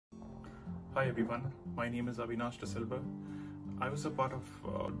Hi everyone, my name is Avinash De Silva. I was a part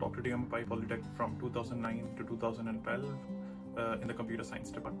of Dr.T.M.A Pai Polytechnic from 2009 to 2012 in the computer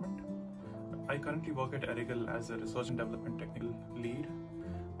science department. I currently work at Eligibility as a research and development technical lead,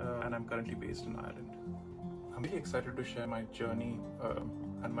 and I'm currently based in Ireland. I'm really excited to share my journey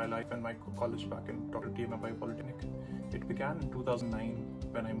and my life and my college back in Dr.T.M.A Pai Polytechnic. It began in 2009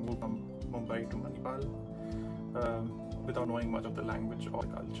 when I moved from Mumbai to Manipal without knowing much of the language or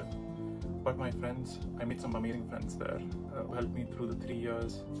culture. But my friends, I made some amazing friends there who helped me through the 3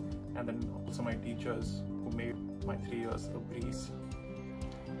 years, and then also my teachers who made my 3 years a breeze.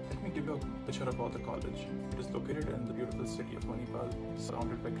 Let me give you a picture about the college. It is located in the beautiful city of Manipal,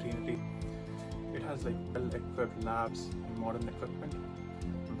 surrounded by greenery. It has well-equipped labs and modern equipment,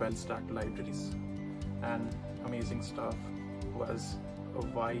 well-stacked libraries, and amazing staff who has a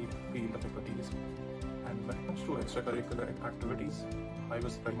wide field of expertise. And when it comes to extracurricular activities, I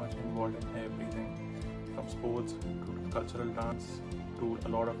was very much involved in everything, from sports to cultural dance to a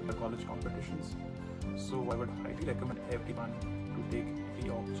lot of the college competitions. So I would highly recommend everyone to take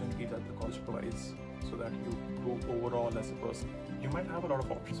the opportunity that the college provides so that you grow overall as a person. You might have a lot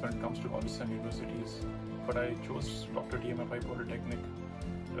of options when it comes to colleges and universities, but I chose Dr.T.M.A Pai Polytechnic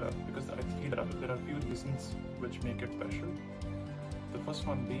because I feel that there are a few reasons which make it special. The first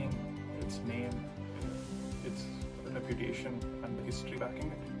one being its name, its reputation and the history backing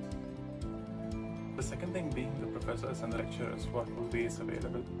it. The second thing being the professors and the lecturers who are always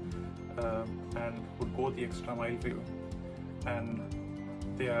available and would go the extra mile for you, and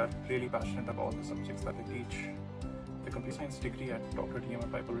they are really passionate about the subjects that they teach. The computer science degree at Dr.T.M.A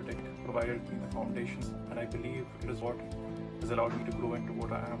Pai Polytechnic provided me the foundations, and I believe it is what has allowed me to grow into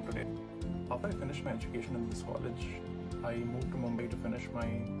what I am today. After I finished my education in this college, I moved to Mumbai to finish my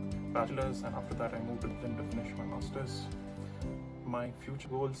bachelor's, and after that I moved to London to finish my master's. My future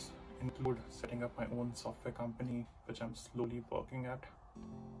goals include setting up my own software company, which I'm slowly working at.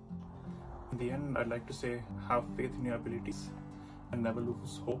 In the end, I'd like to say, have faith in your abilities and never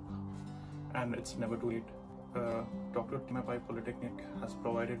lose hope, and it's never too late. Dr.T.M.A Pai Polytechnic has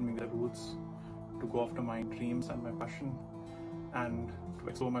provided me the roots to go after my dreams and my passion and to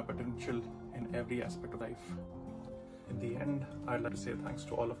explore my potential in every aspect of life. In the end, I'd like to say thanks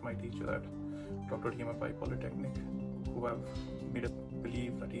to all of my teachers at Dr.T.M.A Pai Polytechnic who have made us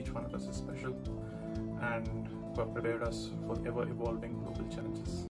believe that each one of us is special and who have prepared us for ever-evolving global challenges.